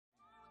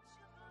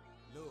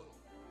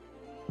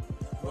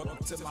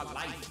to my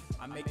life.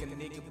 I make a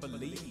nigga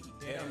believe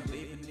that I'm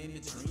living in a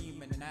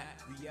dream and not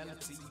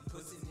reality.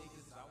 Pussy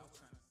niggas always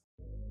trying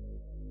to.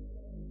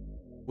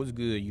 What's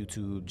good,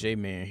 YouTube?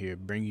 J-Man here,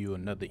 bring you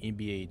another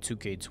NBA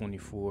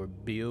 2K24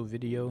 build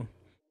video.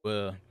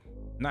 Well,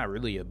 not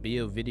really a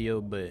build video,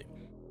 but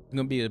it's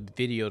gonna be a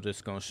video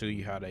that's gonna show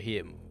you how to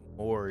hit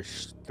more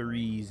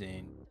threes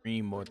and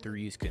green more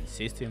threes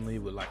consistently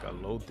with like a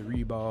low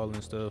three ball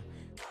and stuff.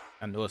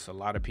 I know it's a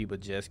lot of people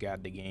just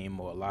got the game,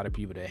 or a lot of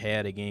people that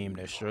had a game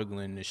that's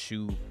struggling to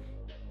shoot,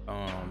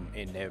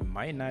 and that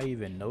might not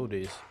even know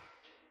this.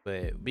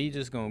 But we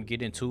just gonna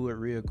get into it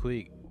real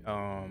quick.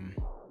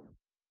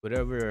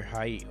 Whatever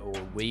height or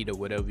weight or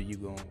whatever you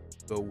gonna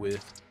go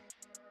with,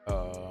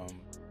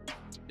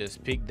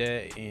 just pick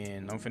that,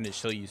 and I'm finna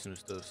show you some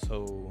stuff.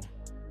 So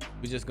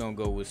we just gonna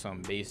go with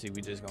something basic.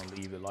 We just gonna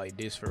leave it like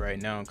this for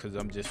right now, because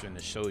I'm just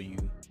finna show you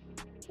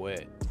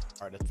what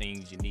are the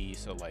things you need.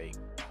 So like,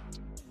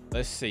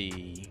 let's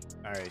see,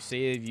 all right,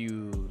 say if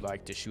you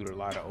like to shoot a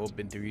lot of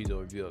open threes,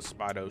 or if you're a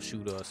spot up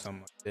shooter or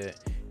something like that,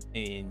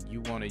 and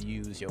you want to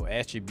use your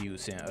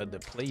attributes in other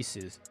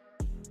places,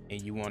 and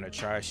you want to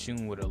try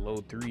shooting with a low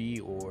three,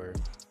 or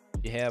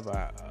you have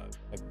a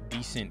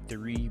decent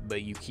three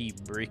but you keep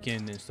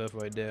breaking and stuff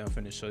like that, I'm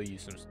finna show you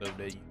some stuff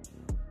that you.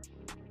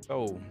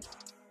 So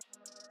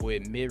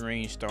with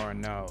mid-range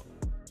starting out,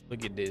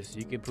 look at this.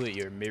 You can put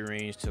your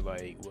mid-range to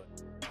like, what,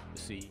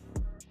 let's see,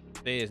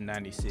 say it's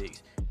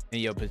 96,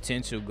 and your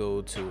potential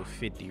go to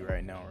 50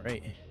 right now,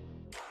 right?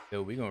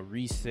 So we're gonna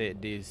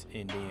reset this,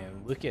 and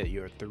then look at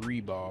your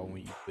three ball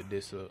when you put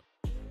this up.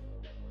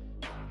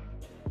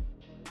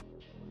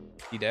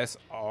 See, that's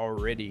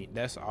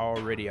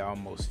already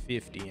almost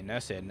 50, and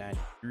that's at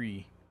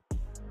 93.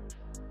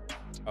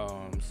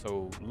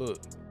 So look,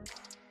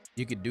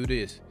 you could do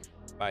this.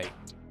 Like,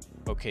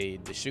 okay,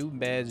 the shooting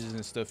badges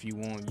and stuff you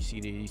want,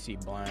 you see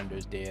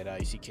blinders, dead eye,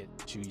 you see catch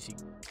and shoot, you see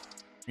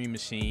green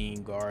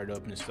machine, guard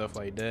up, and stuff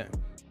like that.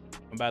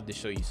 I'm about to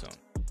show you something.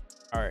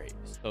 All right,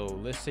 so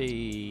let's say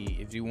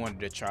if you wanted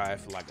to try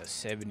for like a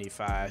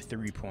 75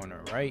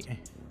 three-pointer, right?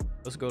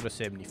 Let's go to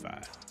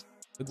 75.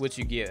 Look what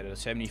you get at a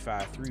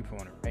 75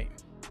 three-pointer, right?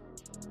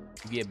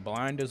 You get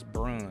blinders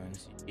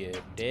bronze, you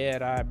get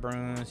dead eye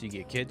bronze, you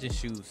get catch and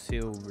shoot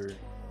silver,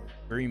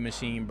 green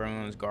machine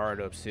bronze,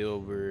 guard up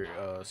silver,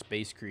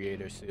 space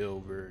creator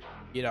silver.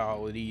 You get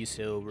all of these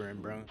silver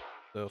and bronze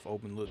stuff,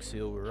 open look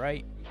silver,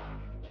 right?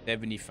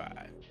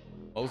 75.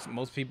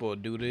 Most people will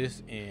do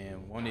this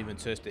and won't even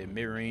touch their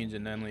mid-range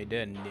and nothing like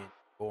that, and then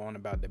go on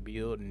about the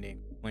build and then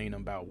complain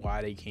about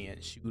why they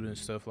can't shoot and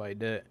stuff like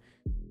that.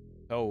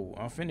 So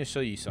I'm finna show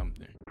you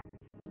something.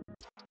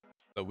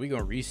 So we're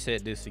gonna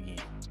reset this again.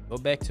 Go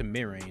back to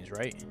mid-range,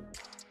 right?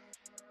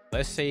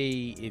 Let's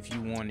say if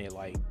you wanted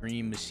like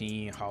green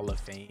machine, Hall of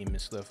Fame and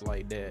stuff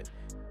like that,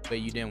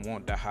 but you didn't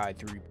want the high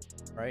three,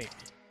 right?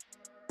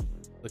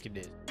 Look at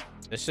this.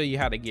 Let's show you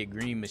how to get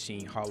green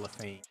machine, Hall of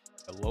Fame,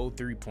 a low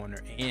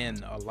three-pointer,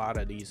 and a lot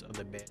of these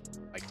other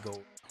bets like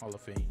gold, Hall of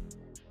Fame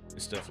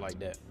and stuff like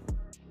that.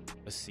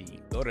 Let's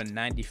see, go to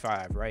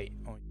 95, right,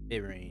 on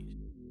mid-range.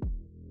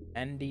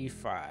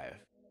 95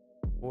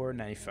 or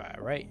 95,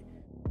 right?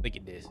 Look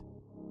at this.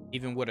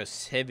 Even with a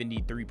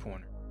 73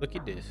 pointer, look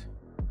at this.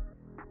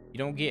 You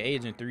don't get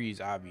agent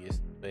threes,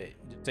 obvious, but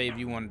just say if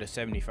you wanted a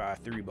 75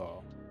 three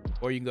ball,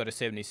 or you can go to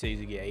 76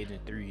 to get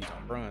agent threes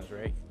on bronze,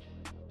 right?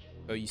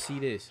 So you see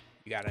this,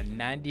 you got a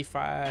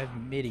 95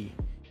 midi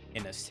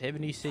and a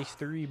 76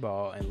 three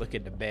ball, and look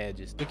at the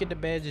badges. Look at the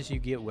badges you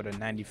get with a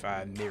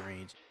 95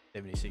 mid-range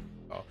 76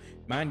 ball.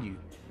 Mind you,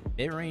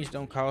 mid-range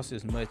don't cost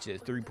as much as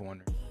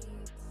three-pointer.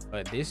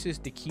 But this is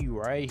the key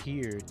right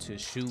here to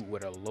shoot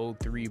with a low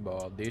three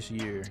ball this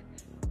year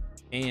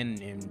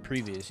and in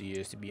previous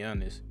years, to be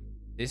honest.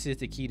 This is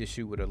the key to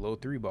shoot with a low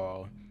three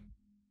ball.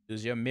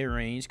 Use your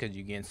mid-range, because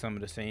you're getting some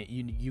of the same,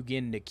 you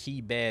getting the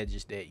key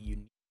badges that you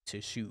need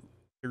to shoot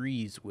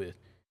threes with.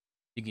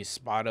 You can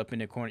spot up in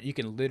the corner. You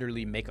can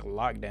literally make a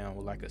lockdown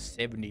with like a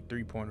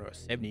 73 pointer or a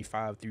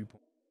 75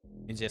 3-pointer,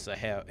 and just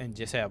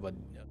have a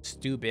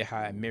stupid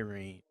high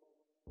mid-range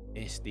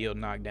and still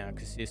knock down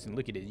consistent.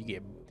 Look at it.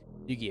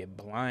 You get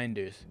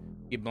blinders,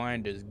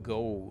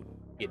 gold,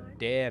 you get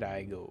dead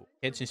eye gold,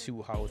 catch and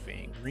shoot Hall of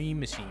Fame, green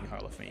machine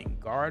Hall of Fame,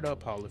 guard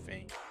up Hall of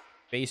Fame,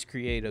 base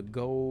creator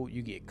gold,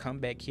 you get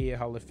comeback kid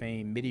Hall of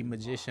Fame, midi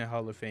magician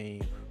Hall of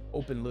Fame,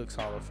 open looks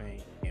Hall of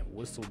Fame, and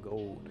whistle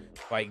gold.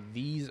 Like,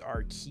 these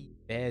are key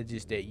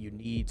badges that you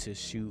need to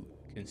shoot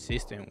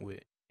consistent with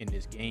in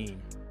this game.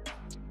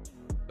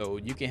 So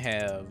you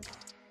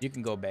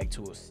can go back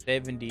to a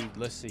 70,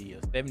 let's see, a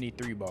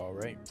 73 ball,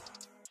 right?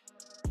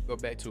 Go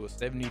back to a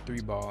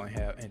 73 ball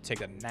and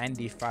take a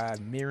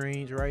 95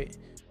 mid-range, right?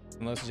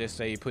 And let's just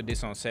say put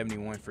this on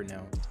 71 for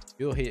now.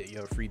 You'll hit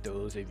your free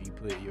throws if you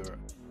put your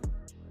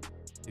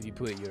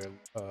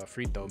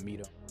free throw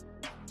meter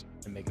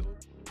and make it look.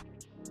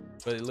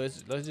 But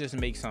let's just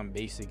make something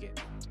basic.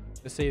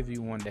 Let's say if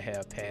you wanted to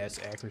have pass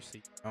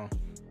accuracy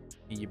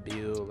in your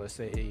build, let's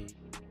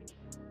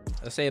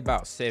say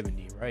about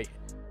 70, right?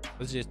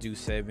 Let's just do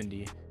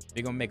 70.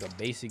 We're gonna make a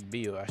basic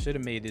build. I should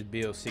have made this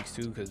build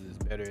 6'2" because it's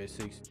better at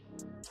 6,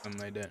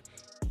 something like that.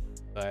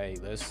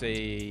 Like, let's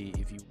say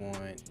if you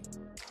want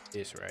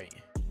this, right?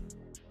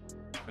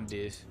 On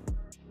this,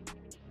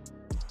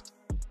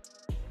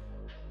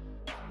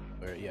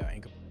 or yeah,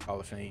 Income Hall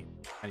of Fame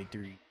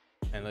 93,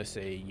 and let's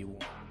say you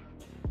want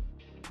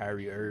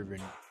Kyrie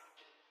Irving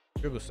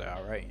dribble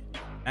style, right?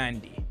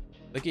 90.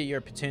 Look at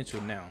your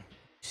potential now.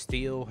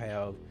 Still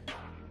have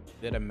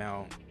a good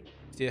amount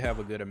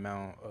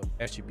of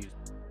attributes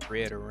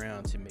spread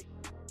around to make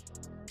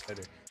it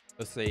better.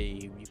 Let's say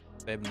you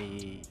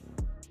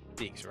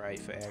 76, right,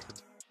 for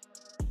accuracy,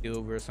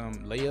 silver or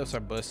something. Layups are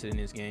busted in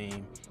this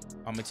game.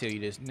 I'm gonna tell you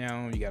this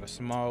now. You got a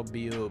small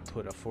build,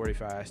 put a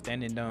 45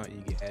 standing dunk,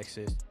 you get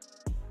access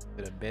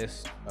to the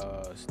best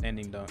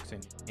standing dunks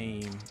in the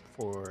game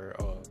for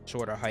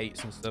shorter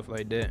heights and stuff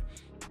like that.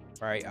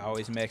 Right, I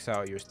always max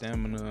out your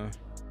stamina,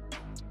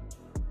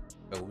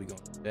 so we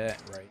gonna do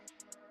that, right?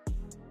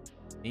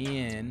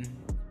 Then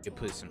you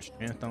put some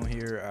strength on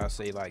here. I'll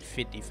say like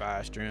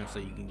 55 strength, so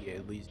you can get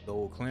at least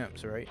gold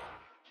clamps, right?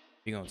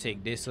 You're gonna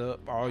take this up.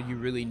 All you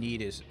really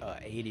need is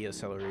 80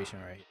 acceleration,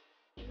 right?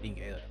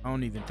 I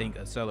don't even think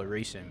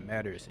acceleration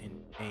matters in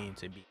the game,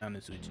 to be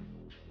honest with you.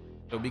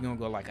 So we gonna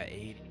go like a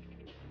 80.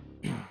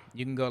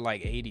 You can go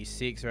like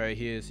 86 right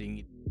here, so you can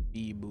get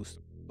speed boost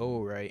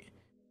gold, right?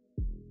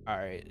 All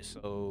right,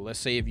 so let's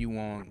say if you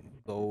want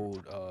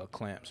gold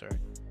clamps, right?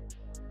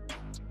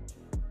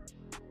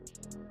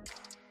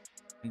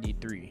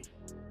 93.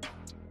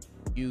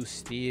 You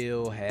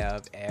still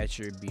have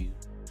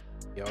attributes.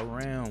 Play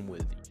around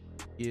with it.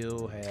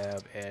 Still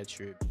have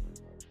attributes.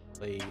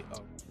 Play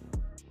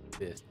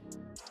with.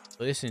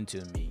 Listen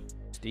to me.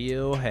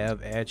 Still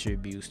have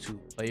attributes to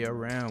play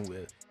around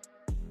with.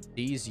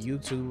 These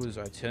YouTubers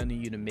are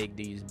telling you to make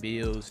these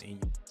builds, and you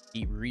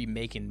keep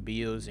remaking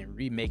builds, and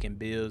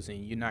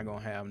you're not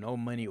gonna have no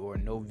money or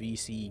no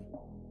VC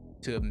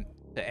to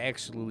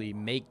actually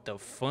make the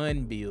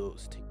fun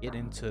builds, to get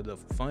into the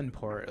fun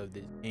part of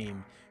this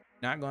game.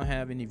 Not gonna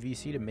have any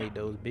VC to make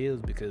those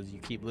builds because you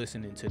keep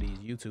listening to these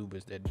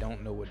YouTubers that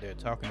don't know what they're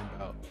talking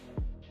about,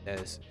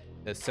 that's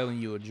selling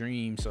you a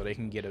dream so they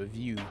can get a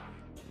view.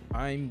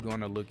 I'm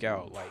gonna look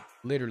out. Like,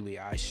 literally,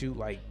 I shoot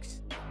like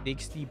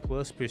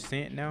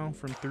 60+% now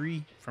from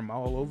 3 from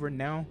all over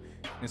now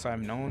since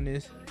I've known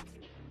this.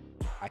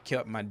 I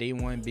kept my day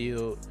one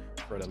build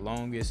for the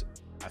longest.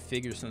 I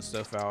figured some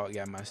stuff out,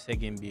 got my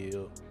second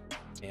build,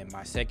 and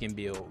my second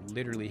build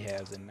literally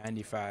has a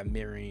 95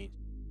 mid-range.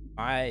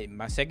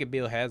 My second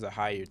build has a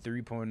higher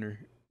 3-pointer,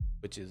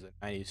 which is a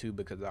 92,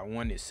 because I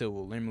wanted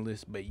silver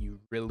limitless, but you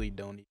really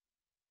don't need.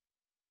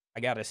 I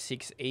got a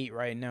 6'8"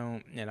 right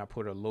now, and I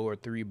put a lower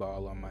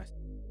 3-ball on my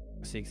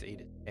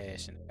 6'8"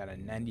 dash, and I got a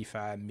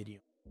 95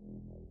 medium.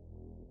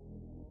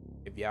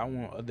 If y'all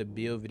want other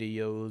build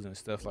videos and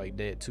stuff like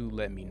that too,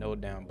 let me know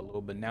down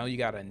below. But now you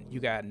got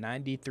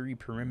 93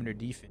 perimeter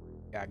defense,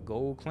 you got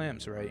gold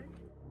clamps, right?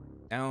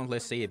 Now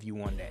let's say if you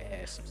wanted to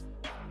add some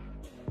stuff,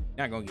 you're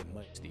not gonna get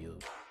much still,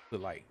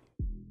 but like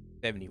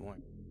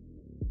 71.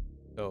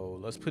 So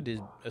let's put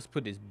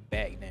this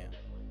back down.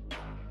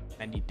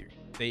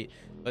 93.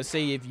 Let's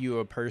say if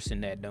you're a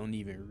person that don't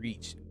even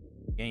reach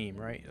the game,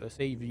 right? Let's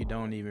say if you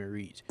don't even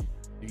reach,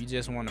 if you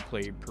just want to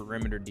play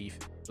perimeter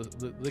defense,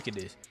 look at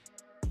this.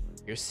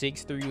 You're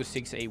 6'3" with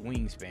 6'8"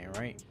 wingspan,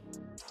 right?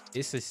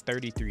 This is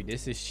 33.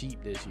 This is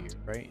cheap this year,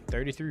 right?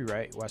 33,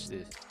 right? Watch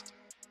this.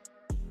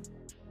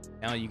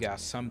 Now you got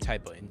some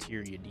type of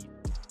interior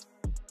defense.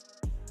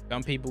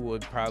 Some people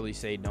would probably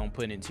say don't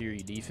put interior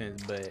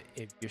defense, but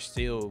if you're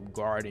still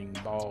guarding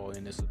ball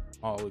and it's a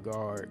smaller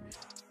guard,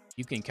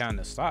 you can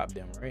kind of stop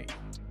them, right?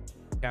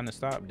 Kind of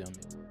stop them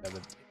at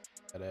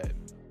that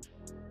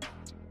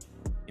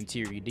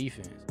interior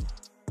defense.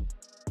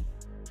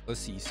 Let's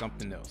see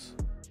something else.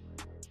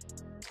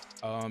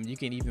 You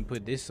can even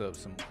put this up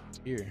some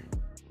here.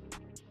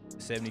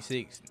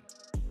 76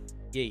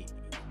 gate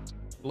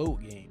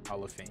float game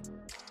Hall of Fame.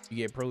 You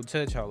get Pro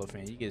Touch Hall of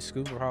Fame. You get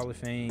Scooper Hall of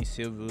Fame,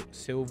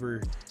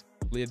 Silver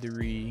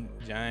Slithery,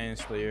 Giant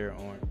Slayer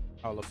on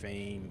Hall of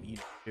Fame. You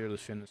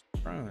Fearless Fitness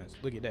Bronze.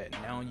 Look at that.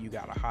 Now you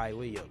got a high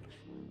layup.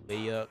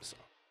 Layups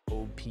are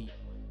OP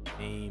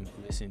game.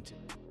 Listen to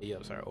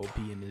layups are OP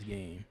in this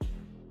game.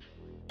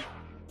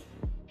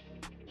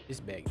 It's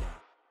back down.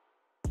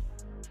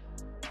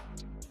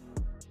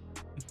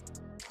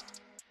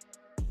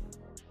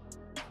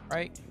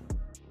 Right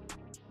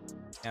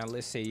now,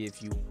 let's say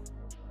if you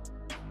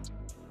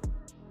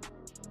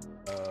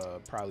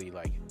probably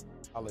like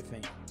Hall of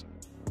Fame,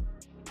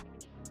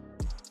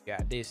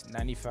 got this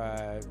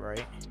 95,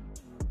 right?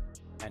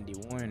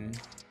 91,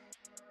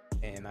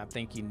 and I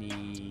think you're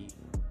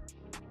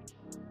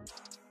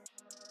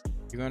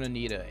gonna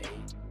need a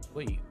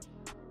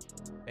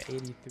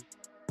 83.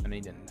 I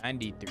need a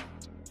 93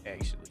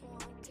 actually.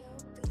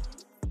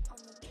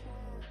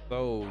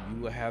 So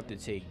you will have to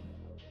take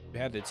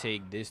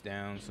this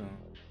down some.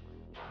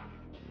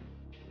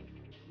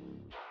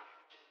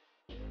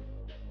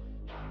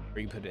 Or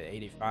you put it at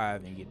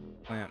 85 and get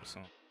the clamps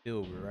on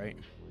silver, right?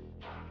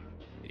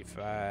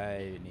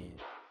 85 and then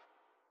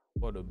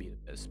What'll be the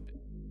best spin?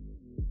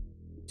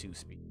 2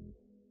 speed.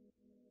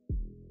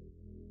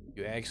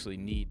 You actually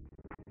need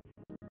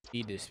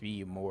the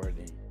speed more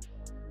than.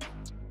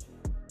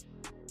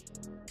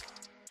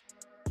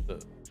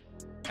 Look,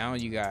 now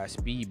you got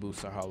Speed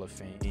Booster Hall of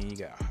Fame, you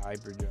got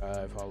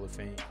Hyperdrive Hall of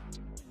Fame,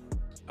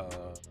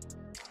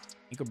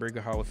 Ankle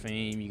Breaker Hall of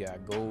Fame, you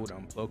got Gold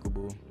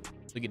Unpluckable.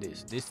 Look at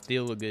this. This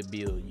still a good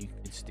build. You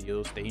can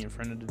still stay in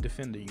front of the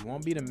defender. You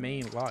won't be the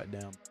main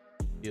lockdown.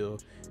 Still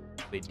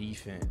play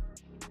defense,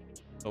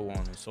 so on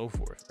and so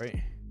forth, right?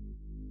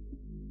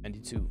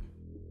 92.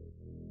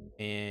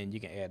 And you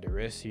can add the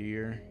rest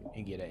here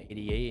and get an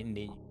 88, and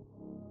then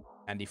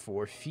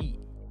 94 feet.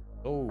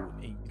 Oh,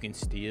 and you can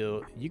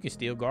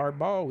still guard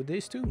ball with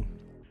this too.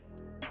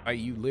 Like,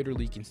 you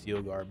literally can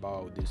still guard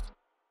ball with this.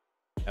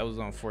 That was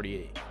on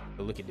 48.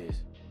 But look at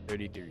this.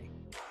 33.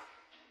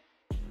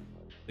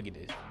 Look at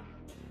this.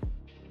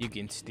 You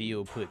can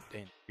still put the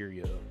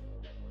interior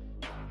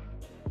up.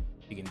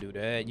 You can do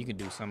that. You can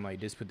do something like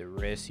this. Put the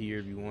rest here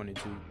if you wanted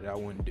to. But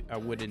I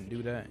wouldn't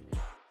do that.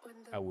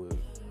 I would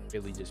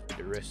really just put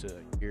the rest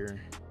up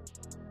here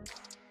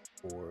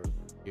or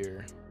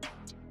here.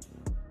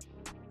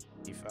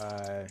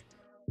 55.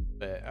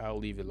 But I'll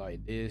leave it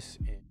like this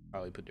and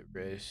probably put the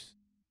rest.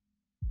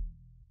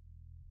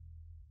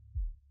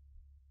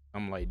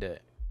 Something like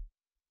that.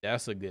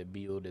 That's a good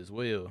build as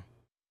well.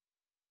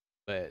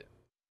 But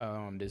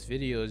this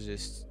video is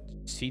just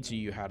teaching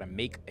you how to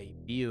make a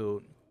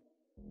build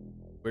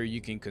where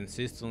you can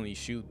consistently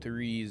shoot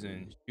threes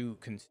and shoot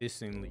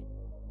consistently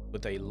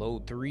with a low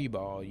 3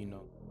 ball, you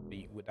know,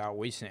 without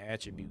wasting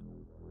attributes,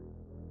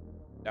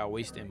 without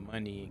wasting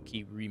money and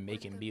keep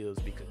remaking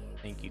builds because you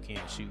think you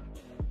can't shoot.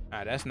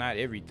 Now, that's not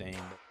everything,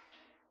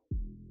 but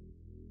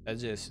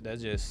that's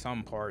just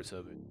some parts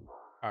of it.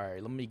 All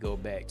right, let me go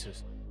back to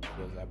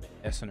because I've been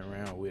messing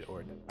around with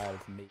or that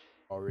I've made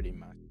already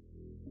myself.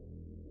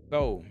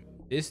 So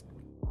this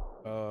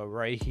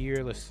right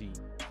here, let's see.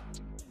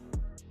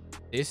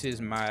 This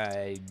is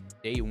my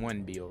day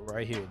 1 build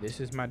right here. This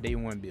is my day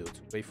 1 build.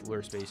 2-way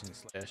floor spacing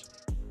slash.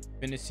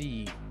 Finna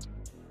see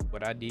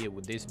what I did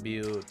with this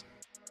build,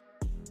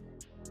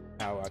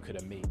 how I could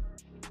have made.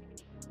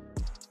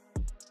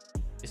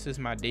 This is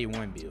my day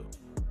 1 build.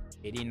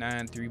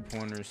 89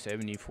 3-pointers,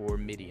 74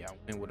 midi. I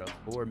went with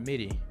a 4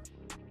 midi.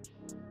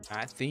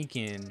 Not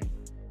thinking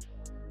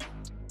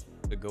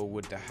to go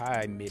with the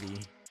high midi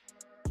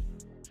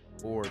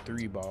or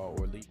 3 ball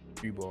or leave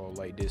 3 ball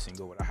like this and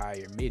go with a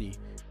higher midi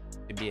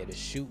to be able to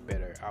shoot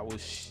better. I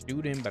was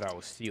shooting, but I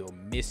was still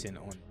missing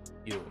on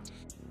the field.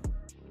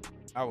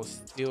 I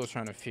was still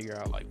trying to figure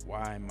out, like,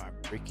 why am I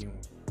breaking,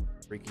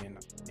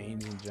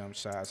 changing jump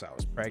shots. I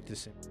was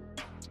practicing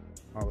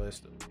all that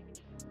stuff.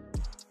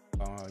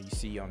 You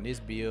see on this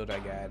build, I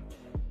got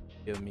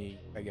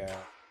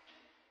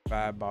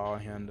 5 ball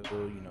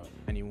handle, you know,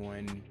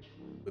 91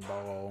 with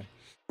ball.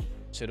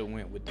 Should have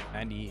went with the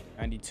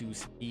 92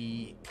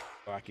 speed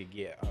so I could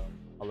get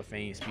Hall of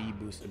Fame speed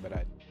booster,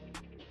 but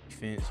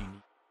defense,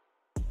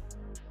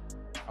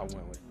 I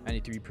went with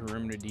 93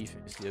 perimeter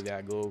defense. Still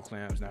got gold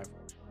clamps,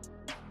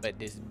 but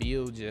this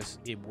build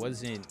it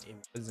wasn't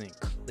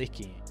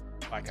clicking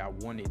like I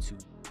wanted to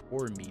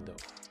for me though.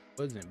 It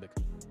wasn't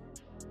because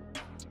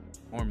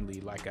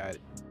normally like I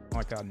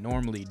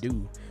normally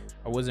do.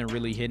 I wasn't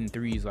really hitting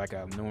threes like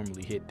I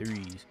normally hit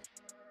threes,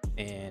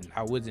 and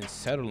I wasn't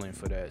settling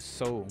for that.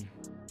 So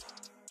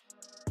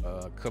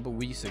a couple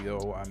weeks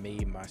ago, I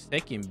made my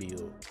second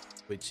build,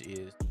 which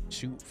is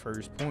shoot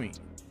first point.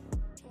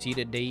 See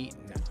the date,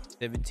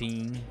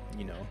 17.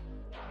 You know,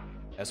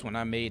 that's when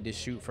I made this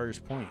shoot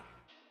first point.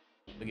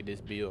 Look at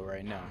this build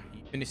right now.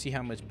 You're gonna see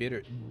how much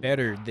better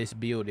this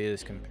build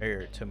is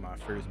compared to my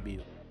first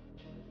build.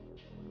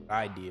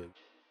 I did.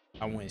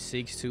 I went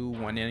 6'2",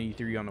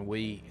 193 on the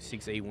weight,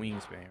 6'8"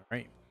 wingspan,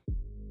 right?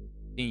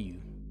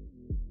 Continue.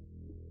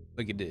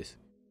 Look at this.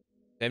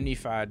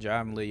 75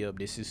 driving layup.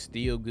 This is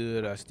still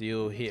good. I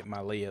still hit my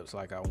layups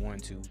like I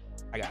want to.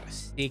 I got a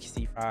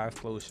 65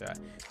 close shot.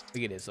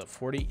 Look at this, a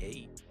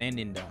 48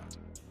 standing dunk.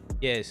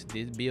 Yes,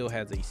 this build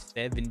has a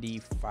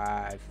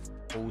 75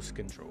 post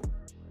control.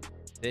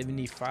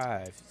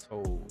 75,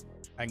 so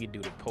I can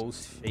do the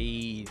post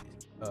fade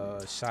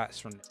shots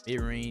from the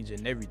mid-range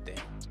and everything.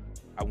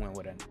 I went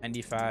with a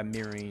 95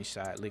 mid-range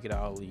shot. Look at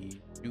all these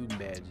shooting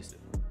badges.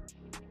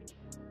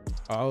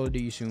 All of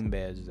these shooting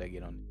badges I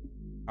get on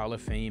Hall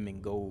of Fame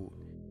and gold.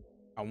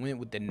 I went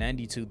with the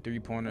 92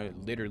 3-pointer,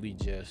 literally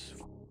just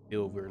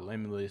silver,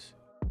 limitless.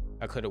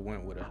 I could have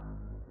went with a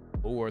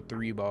lower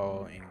 3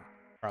 ball and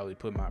probably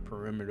put my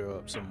perimeter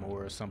up some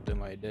more or something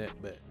like that,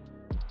 but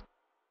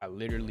I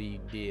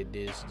literally did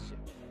this.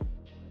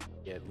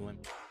 Yeah,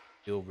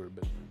 silver,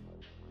 but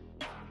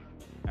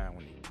I don't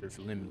need it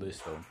for limitless,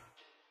 so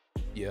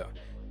yeah.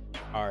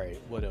 All right,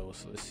 what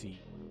else? Let's see.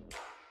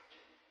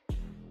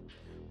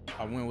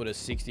 I went with a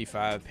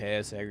 65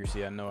 pass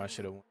accuracy. I know I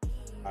should have went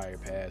higher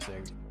pass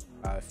accuracy.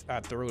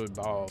 I throw the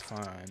ball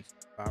fine.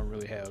 I don't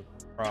really have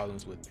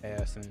problems with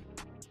passing.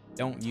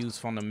 Don't use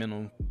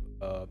fundamental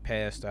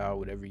pass style,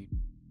 whatever you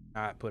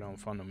not put on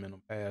fundamental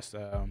pass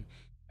style.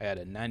 I had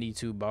a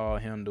 92 ball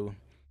handle,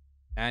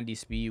 90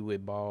 speed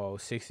with ball,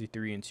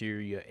 63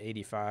 interior,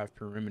 85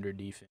 perimeter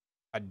defense.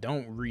 I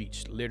don't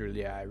reach.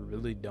 Literally, I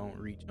really don't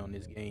reach on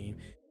this game.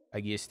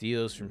 I get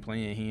steals from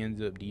playing hands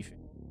up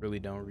defense. Really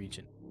don't reach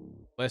it.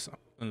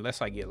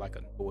 Unless I get like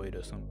annoyed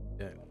or something like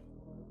that.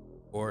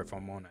 Or if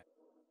I'm on it.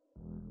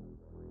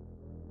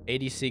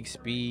 86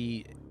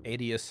 speed,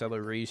 80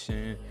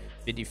 acceleration,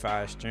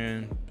 55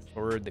 strength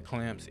for the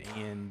clamps,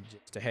 and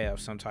just to have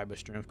some type of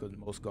strength, because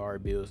most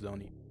guard builds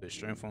don't even put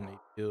strength on their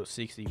build.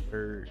 60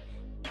 vert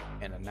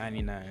and a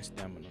 99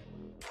 stamina.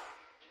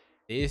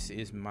 This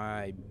is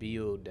my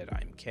build that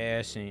I'm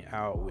cashing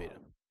out with.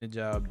 The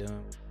job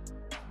done.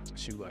 I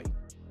shoot like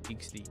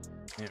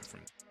 60%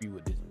 from 3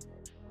 with this.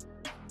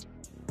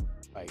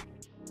 Like,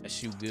 I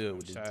shoot good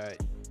with this shot.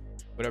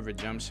 Whatever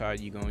jump shot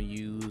you gonna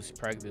use,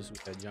 practice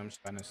with that jump shot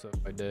and stuff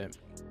like that.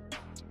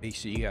 Make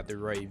sure you got the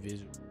right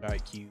visual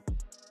shot cue.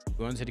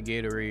 Go into the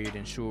Gatorade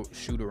and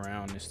shoot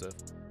around and stuff.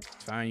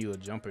 Find you a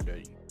jumper that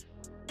you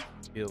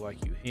feel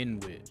like you hitting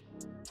with.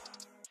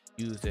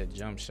 Use that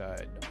jump shot.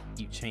 Don't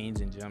keep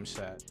changing jump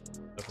shots,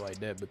 stuff like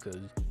that, because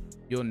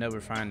you'll never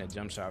find that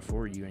jump shot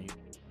for you, and you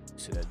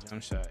to that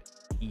jump shot.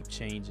 Keep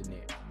changing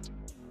it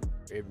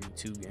every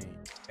 2 games.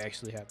 You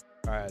actually have to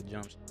try a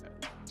jump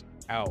shot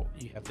out.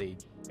 You have to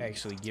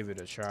actually give it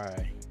a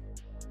try.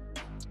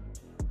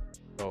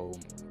 So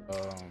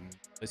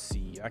let's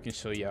see. I can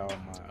show y'all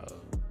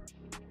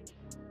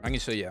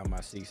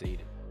my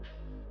 680.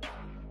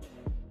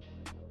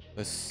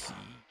 Let's see.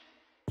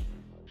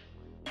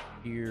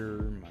 Here,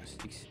 my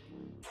 680.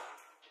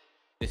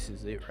 This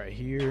is it right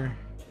here.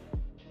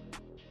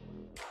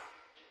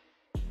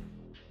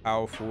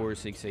 Power 4,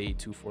 6'8",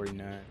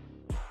 249.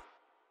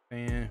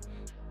 Man.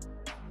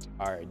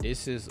 Alright,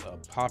 this is a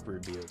popper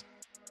build.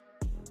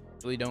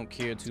 Really don't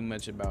care too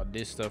much about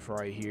this stuff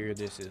right here.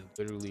 This is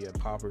literally a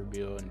popper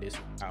build, and this is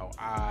how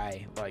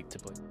I like to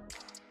play.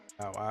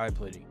 How I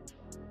play.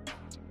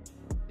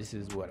 This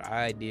is what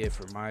I did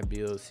for my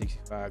build: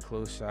 65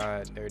 close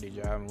shot, 30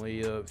 driving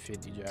layup,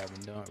 50 driving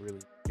dunk. Really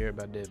care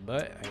about that,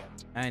 but I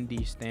got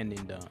 90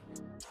 standing dunk.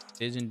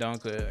 Vision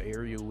dunker,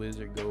 aerial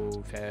wizard,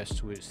 gold, fast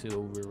twitch,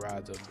 silver,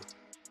 rise up.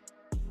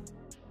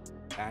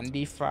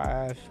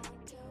 95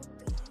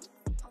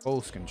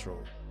 post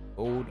control.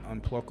 Gold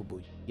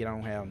unpluckable. You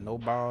don't have no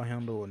ball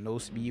handle or no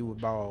speed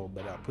with ball,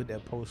 but I put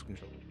that post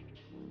control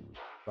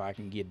so I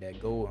can get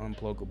that gold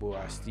unpluckable.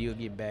 I still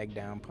get back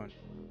down punch,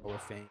 Hall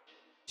of Fame,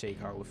 shake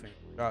Hall of Fame,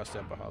 drop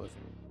stepper Hall of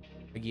Fame.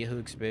 I get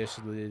hook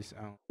specialist,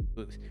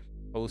 hooks,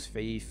 post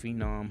fade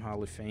phenom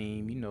Hall of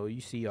Fame. You know,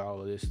 you see all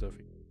of this stuff.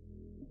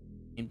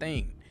 Same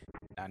thing.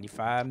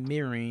 95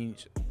 mid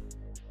range,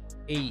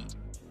 8.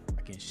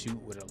 I can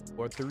shoot with a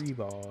 4-3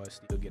 ball. I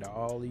still get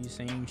all these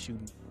same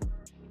shooting.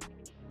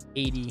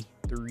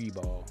 83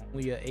 ball,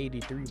 only a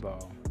 83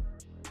 ball.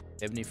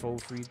 74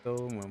 free throw,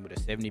 one with a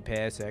 70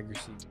 pass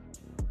accuracy.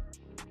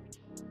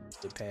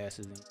 It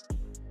passes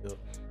in.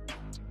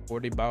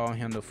 40 ball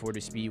handle,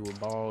 40 speed with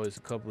ball. It's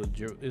a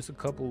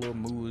couple of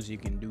moves you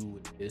can do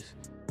with this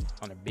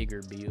on a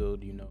bigger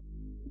build. You know,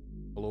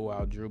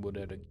 blowout dribble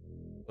that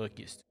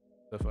buckets,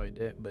 stuff like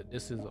that. But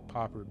this is a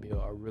popper build.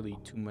 I really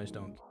too much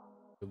don't care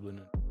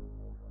dribbling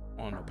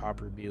on a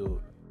popper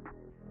build.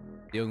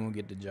 Still gonna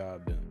get the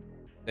job done.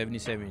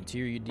 77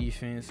 interior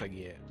defense. I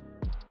get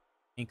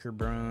anchor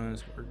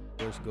bronze,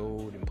 workhorse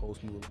gold, and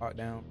post move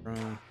lockdown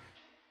bronze.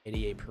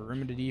 88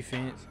 perimeter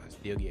defense. I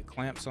still get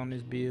clamps on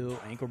this build.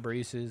 Ankle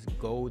braces,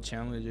 gold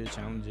challenges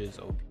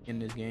OP in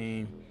this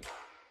game.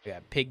 I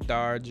got pick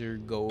dodger,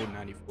 gold,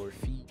 94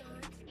 feet.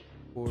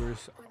 Of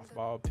course, off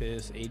ball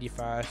piss,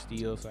 85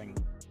 steals. I can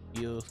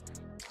steals,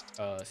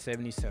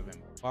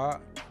 77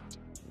 block,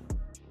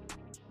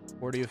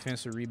 40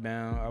 offensive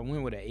rebound. I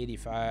went with an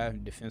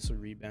 85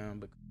 defensive rebound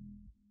because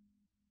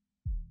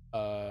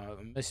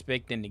I'm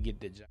expecting to get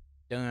the job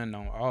done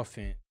on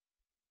offense.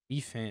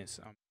 Defense,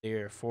 I'm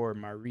there for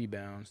my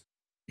rebounds.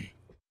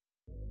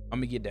 I'm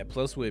gonna get that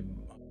plus with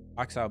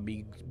box out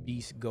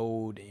beast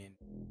gold and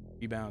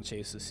rebound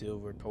chaser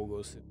silver,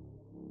 pogo silver.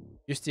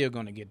 You're still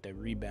gonna get the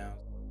rebounds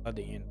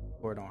other end of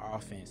the court on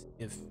offense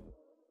if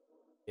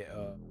it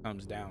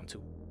comes down to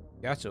it.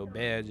 You got your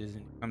badges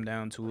and come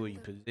down to it, you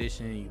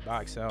position, you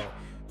box out,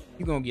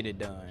 you're gonna get it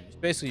done,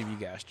 especially if you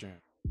got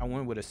strength. I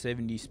went with a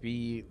 70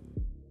 speed.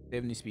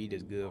 70 speed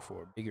is good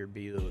for a bigger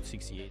build.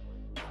 68,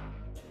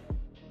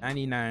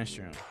 99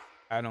 strength.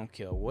 I don't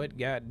care what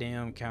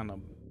goddamn kind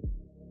of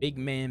big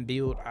man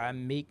build I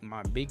make.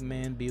 My big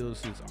man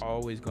builds is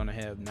always gonna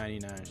have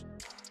 99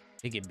 strength.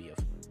 It can be a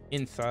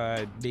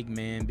inside big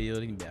man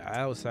build, it can be an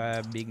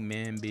outside big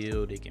man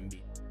build, it can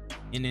be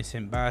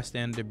innocent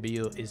bystander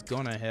build. It's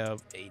gonna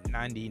have a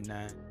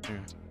 99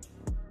 strength,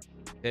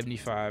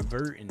 75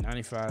 vert, and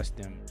 95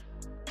 stem.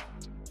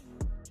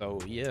 So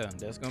yeah,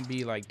 that's gonna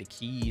be like the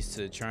keys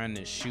to trying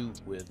to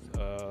shoot with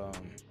a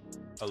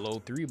low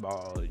 3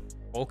 ball.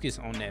 Focus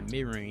on that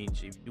mid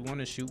range. If you want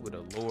to shoot with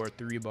a lower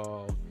 3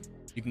 ball,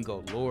 you can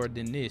go lower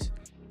than this.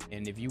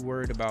 And if you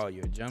worried about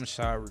your jump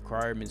shot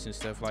requirements and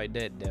stuff like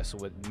that, that's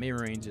what mid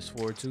range is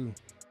for too.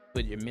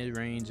 put your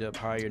mid-range up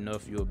higher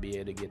enough, you'll be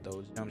able to get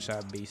those jump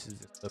shot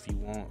bases and stuff you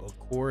want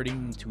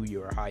according to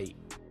your height.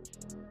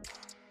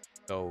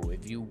 So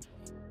if you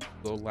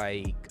go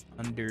like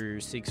under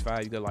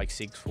 6'5", you go like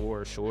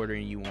 6'4", shorter,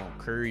 and you want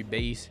Curry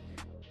base,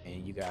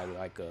 and you got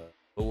like a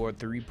lower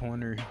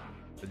 3-pointer,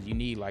 because you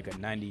need like a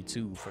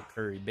 92 for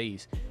Curry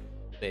base.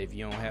 But if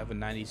you don't have a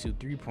 92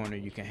 3-pointer,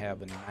 you can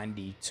have a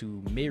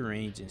 92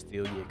 mid-range and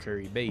still get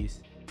Curry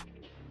base.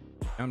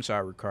 Jump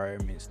shot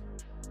requirements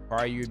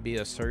require you to be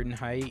a certain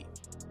height,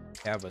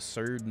 have a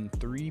certain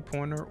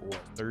 3-pointer or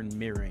a certain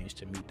mid-range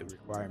to meet the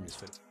requirements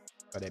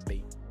for that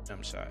base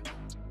jump shot.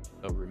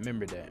 So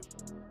remember that.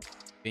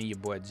 Been your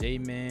boy J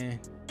Man.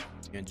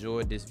 If you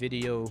enjoyed this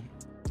video,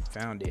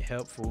 found it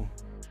helpful,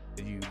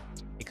 if you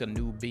make a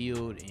new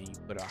build and you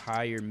put a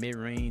higher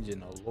mid-range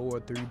and a lower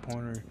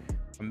 3-pointer,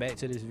 come back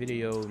to this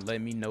video, let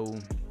me know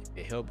if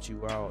it helped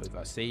you out, if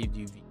I saved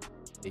you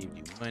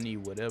money,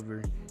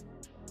 whatever.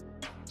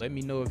 Let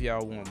me know if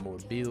y'all want more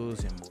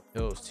builds and more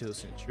helps,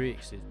 tips, and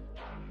tricks. It's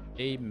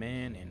J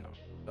Man, and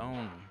I'm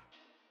gone.